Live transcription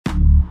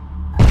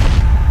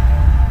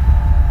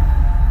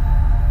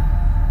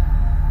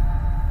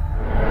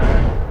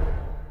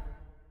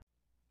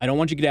don't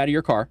want you to get out of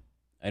your car.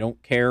 I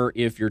don't care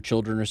if your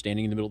children are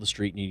standing in the middle of the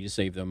street and you need to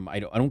save them. I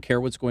don't care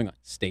what's going on.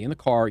 Stay in the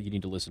car. You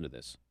need to listen to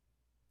this.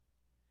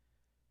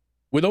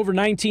 With over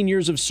 19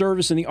 years of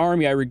service in the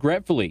Army, I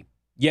regretfully,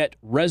 yet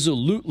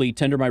resolutely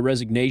tender my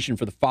resignation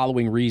for the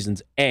following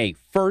reasons. A,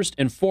 first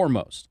and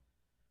foremost,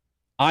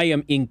 I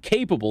am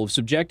incapable of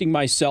subjecting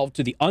myself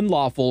to the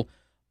unlawful,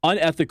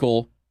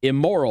 unethical,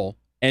 immoral,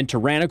 and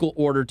tyrannical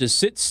order to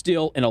sit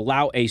still and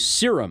allow a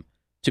serum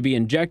to be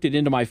injected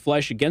into my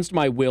flesh against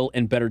my will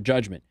and better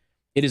judgment.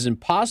 It is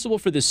impossible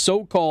for this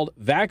so-called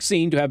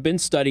vaccine to have been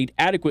studied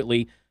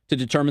adequately to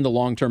determine the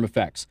long-term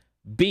effects.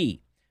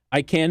 B,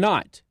 I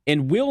cannot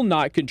and will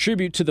not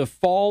contribute to the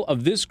fall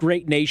of this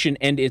great nation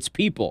and its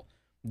people,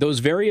 those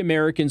very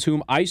Americans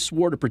whom I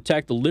swore to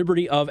protect the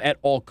liberty of at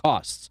all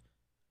costs.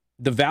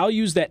 The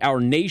values that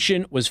our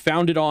nation was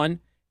founded on,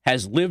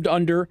 has lived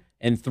under,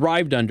 and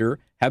thrived under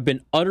have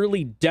been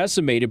utterly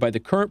decimated by the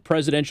current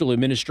presidential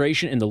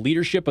administration and the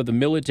leadership of the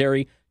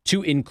military,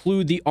 to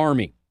include the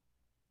Army.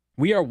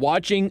 We are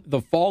watching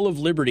the fall of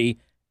liberty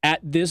at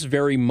this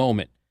very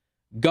moment.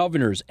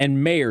 Governors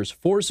and mayors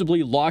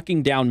forcibly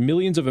locking down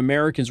millions of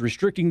Americans,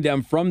 restricting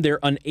them from their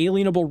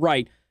unalienable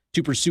right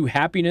to pursue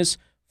happiness,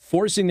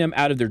 forcing them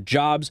out of their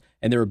jobs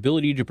and their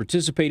ability to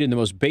participate in the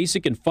most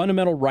basic and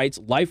fundamental rights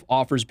life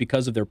offers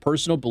because of their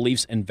personal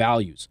beliefs and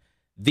values.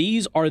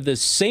 These are the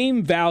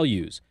same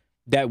values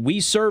that we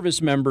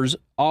service members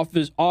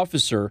offer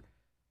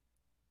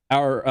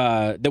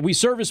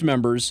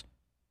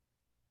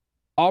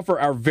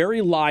our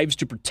very lives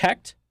to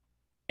protect,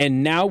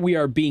 and now we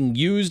are being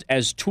used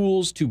as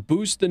tools to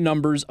boost the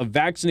numbers of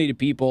vaccinated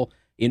people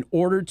in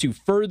order to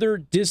further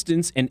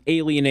distance and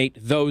alienate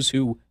those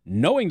who,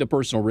 knowing the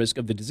personal risk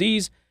of the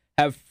disease,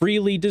 have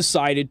freely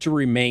decided to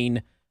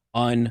remain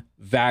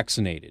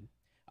unvaccinated.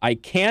 I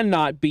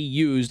cannot be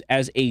used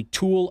as a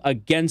tool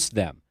against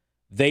them.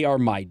 They are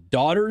my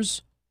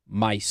daughters,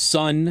 my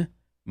son,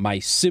 my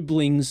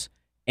siblings,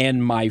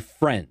 and my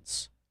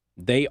friends.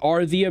 They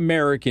are the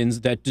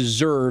Americans that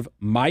deserve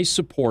my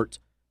support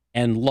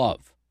and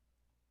love.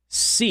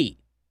 C,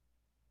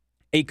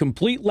 a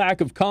complete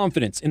lack of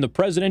confidence in the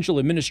presidential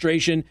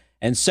administration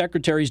and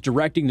secretaries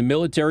directing the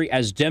military,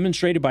 as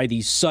demonstrated by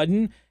the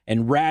sudden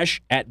and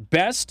rash at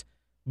best,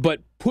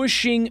 but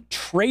pushing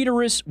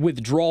traitorous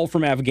withdrawal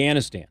from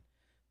Afghanistan.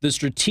 The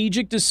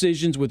strategic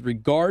decisions with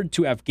regard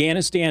to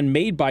Afghanistan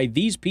made by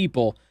these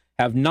people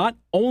have not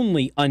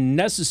only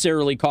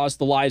unnecessarily cost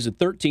the lives of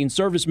 13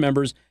 service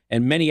members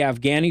and many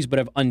Afghanis, but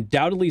have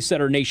undoubtedly set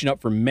our nation up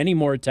for many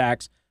more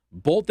attacks,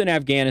 both in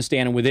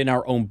Afghanistan and within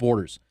our own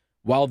borders.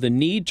 While the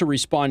need to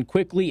respond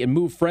quickly and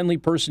move friendly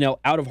personnel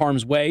out of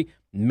harm's way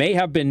may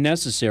have been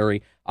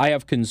necessary, I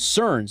have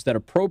concerns that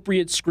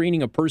appropriate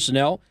screening of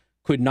personnel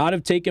could not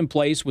have taken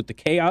place with the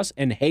chaos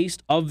and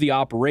haste of the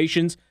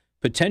operations,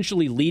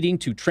 potentially leading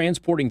to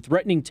transporting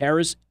threatening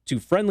terrorists to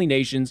friendly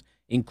nations,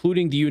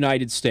 including the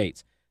United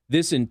States.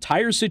 This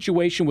entire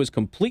situation was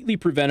completely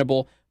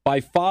preventable by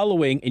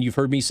following, and you've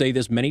heard me say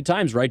this many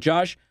times, right,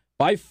 Josh?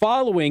 By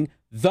following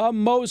the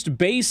most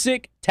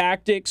basic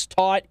tactics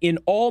taught in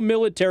all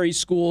military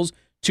schools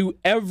to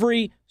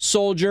every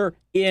soldier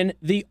in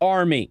the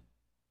Army.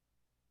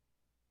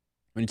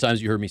 How many times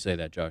have you heard me say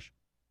that, Josh?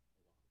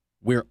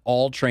 We're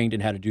all trained in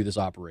how to do this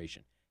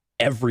operation.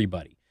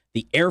 Everybody.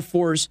 The Air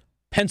Force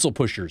pencil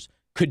pushers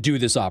could do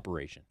this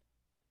operation.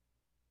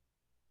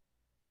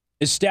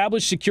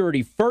 Establish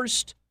security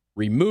first,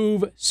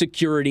 remove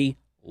security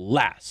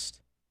last.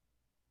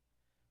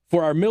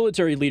 For our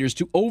military leaders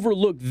to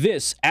overlook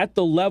this at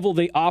the level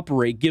they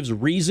operate gives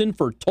reason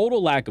for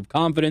total lack of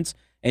confidence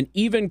and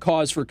even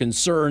cause for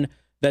concern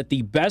that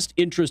the best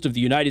interest of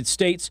the United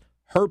States,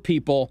 her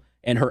people,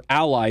 and her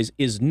allies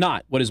is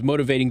not what is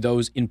motivating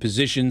those in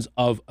positions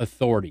of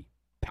authority.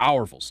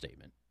 Powerful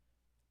statement.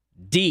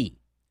 D,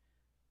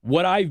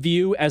 what I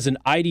view as an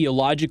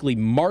ideologically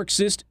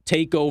Marxist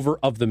takeover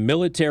of the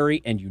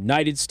military and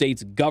United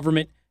States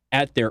government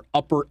at their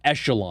upper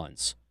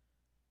echelons.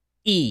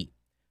 E,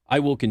 I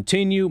will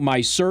continue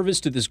my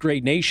service to this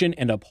great nation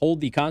and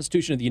uphold the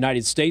Constitution of the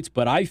United States,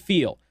 but I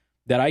feel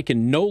that I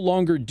can no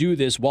longer do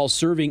this while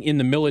serving in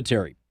the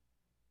military,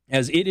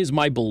 as it is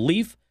my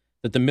belief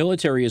that the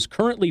military is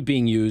currently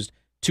being used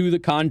to the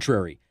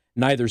contrary.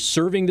 Neither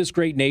serving this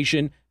great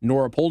nation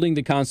nor upholding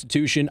the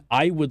Constitution,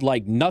 I would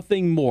like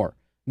nothing more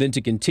than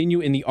to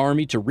continue in the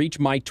Army to reach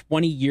my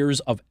 20 years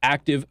of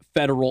active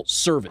federal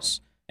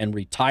service and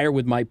retire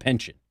with my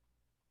pension.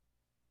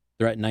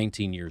 They're at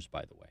 19 years,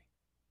 by the way.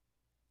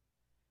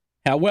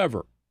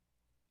 However,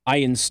 I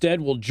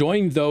instead will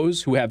join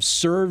those who have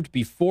served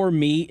before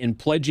me in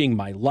pledging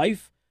my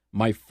life,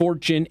 my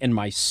fortune, and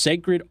my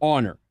sacred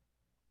honor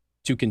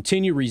to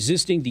continue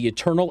resisting the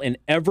eternal and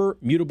ever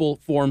mutable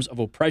forms of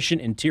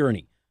oppression and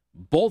tyranny,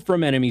 both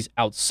from enemies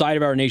outside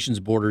of our nation's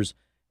borders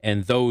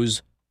and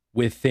those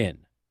within.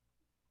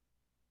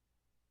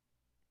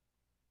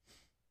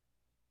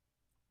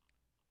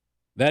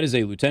 That is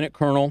a lieutenant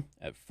colonel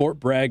at Fort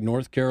Bragg,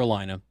 North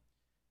Carolina,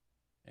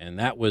 and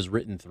that was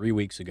written 3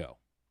 weeks ago.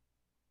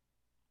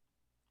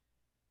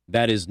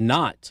 That is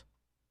not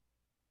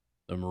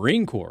the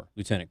Marine Corps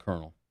lieutenant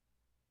colonel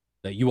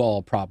that you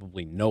all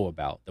probably know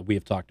about, that we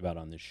have talked about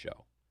on this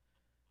show.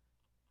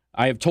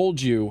 I have told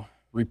you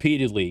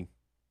repeatedly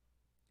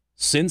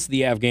since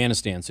the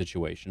Afghanistan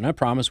situation, and I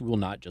promise we will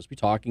not just be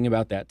talking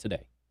about that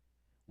today.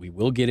 We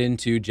will get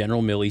into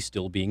General Milley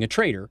still being a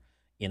traitor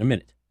in a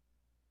minute.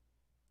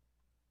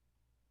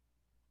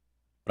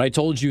 But I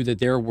told you that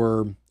there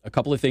were a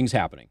couple of things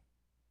happening.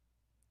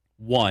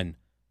 One,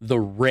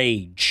 the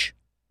rage.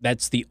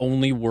 That's the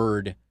only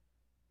word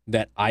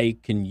that I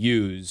can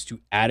use to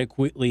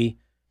adequately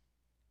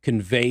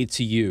convey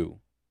to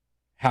you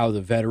how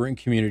the veteran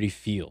community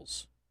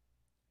feels.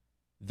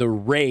 The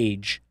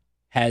rage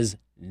has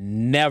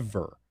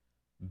never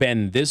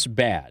been this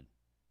bad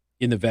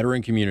in the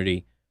veteran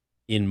community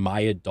in my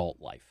adult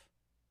life.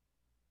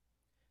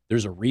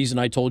 There's a reason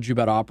I told you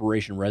about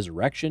Operation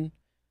Resurrection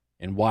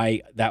and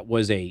why that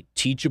was a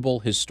teachable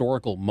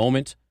historical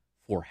moment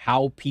for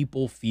how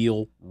people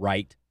feel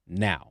right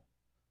now.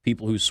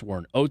 People who swore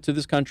an oath to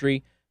this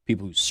country,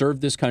 people who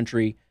served this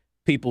country,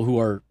 people who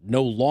are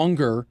no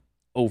longer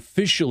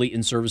officially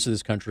in service of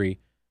this country,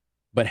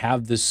 but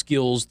have the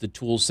skills, the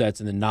tool sets,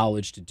 and the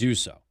knowledge to do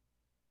so.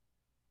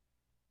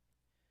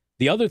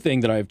 The other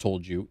thing that I've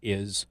told you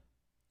is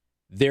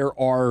there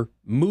are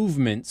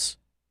movements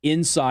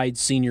inside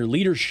senior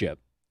leadership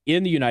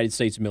in the United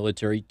States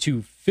military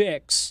to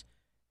fix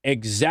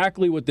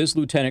exactly what this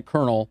lieutenant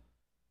colonel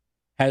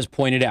has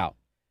pointed out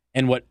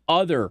and what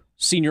other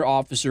senior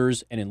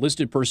officers and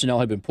enlisted personnel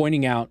have been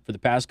pointing out for the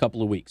past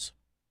couple of weeks.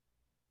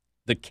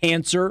 The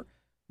cancer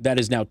that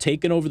has now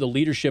taken over the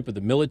leadership of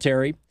the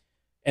military.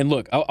 And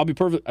look, I'll be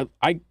perfect.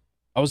 I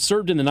was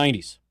served in the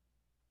 90s.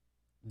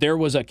 There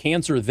was a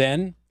cancer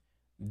then.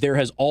 There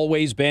has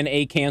always been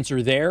a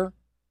cancer there.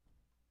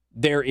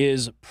 There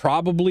is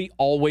probably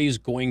always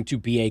going to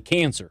be a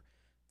cancer.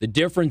 The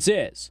difference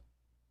is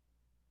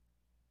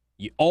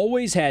you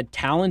always had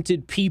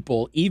talented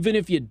people, even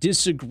if you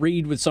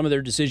disagreed with some of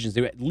their decisions.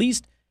 They at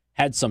least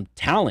had some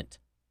talent.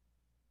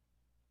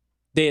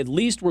 They at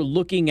least were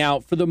looking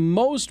out, for the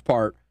most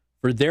part,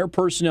 for their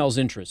personnel's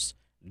interests.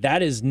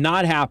 That is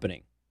not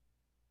happening.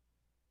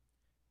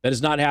 That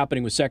is not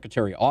happening with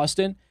Secretary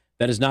Austin.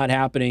 That is not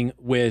happening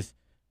with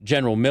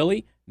General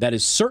Milley. That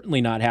is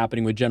certainly not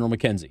happening with General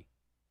McKenzie,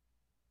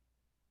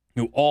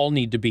 who all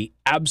need to be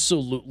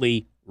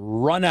absolutely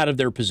run out of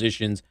their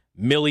positions.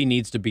 Milley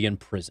needs to be in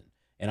prison.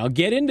 And I'll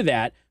get into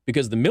that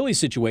because the Milley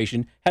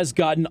situation has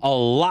gotten a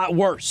lot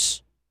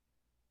worse.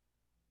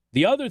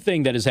 The other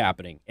thing that is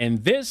happening,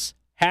 and this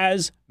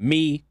has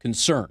me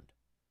concerned.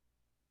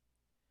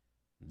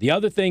 The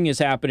other thing is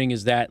happening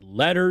is that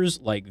letters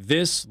like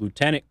this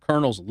Lieutenant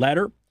Colonel's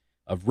letter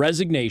of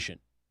resignation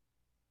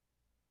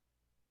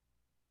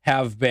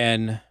have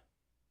been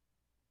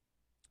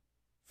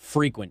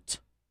frequent.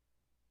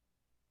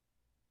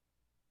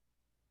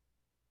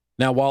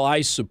 Now, while I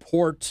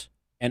support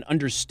and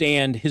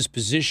understand his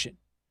position,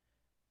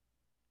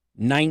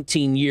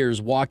 19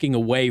 years walking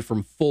away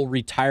from full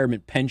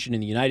retirement pension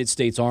in the United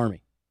States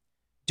Army,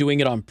 doing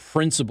it on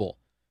principle,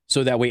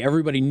 so that way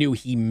everybody knew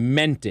he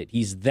meant it.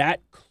 He's that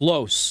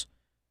close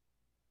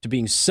to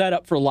being set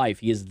up for life.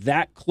 He is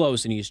that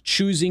close, and he is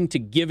choosing to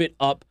give it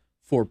up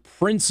for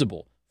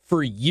principle,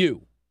 for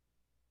you.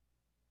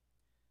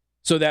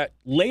 So that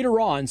later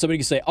on, somebody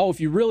can say, oh, if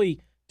you really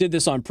did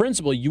this on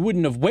principle, you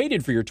wouldn't have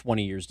waited for your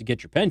 20 years to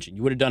get your pension.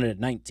 You would have done it at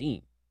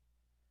 19.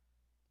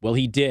 Well,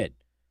 he did.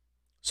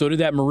 So did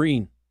that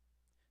Marine.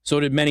 So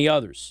did many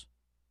others.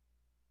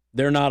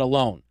 They're not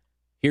alone.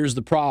 Here's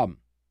the problem.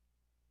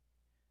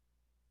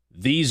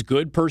 These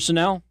good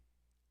personnel,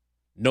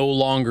 no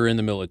longer in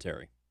the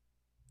military.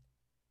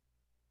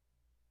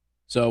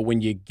 So when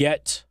you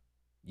get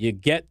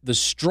the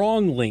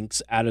strong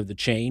links out of the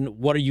chain,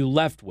 what are you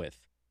left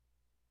with?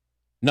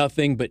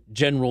 Nothing but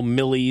General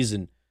Milley's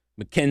and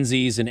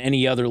McKenzie's and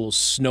any other little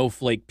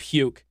snowflake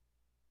puke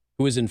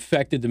who has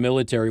infected the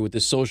military with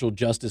this social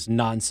justice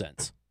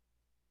nonsense.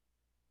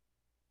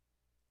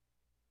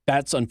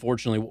 That's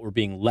unfortunately what we're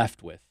being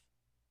left with.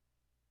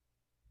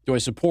 Do I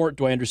support,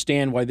 do I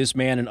understand why this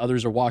man and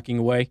others are walking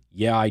away?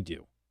 Yeah, I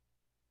do.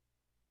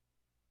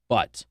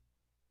 But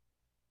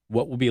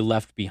what will be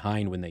left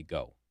behind when they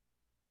go?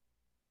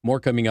 More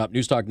coming up.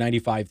 News Talk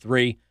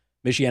 95.3,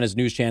 Michiana's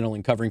news channel,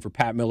 and covering for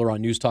Pat Miller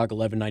on News Talk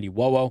 1190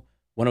 WOWO,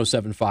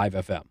 107.5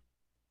 FM.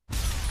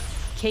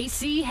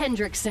 Casey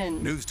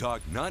Hendrickson. News Talk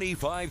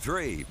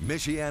 95.3,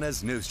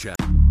 Michiana's news channel.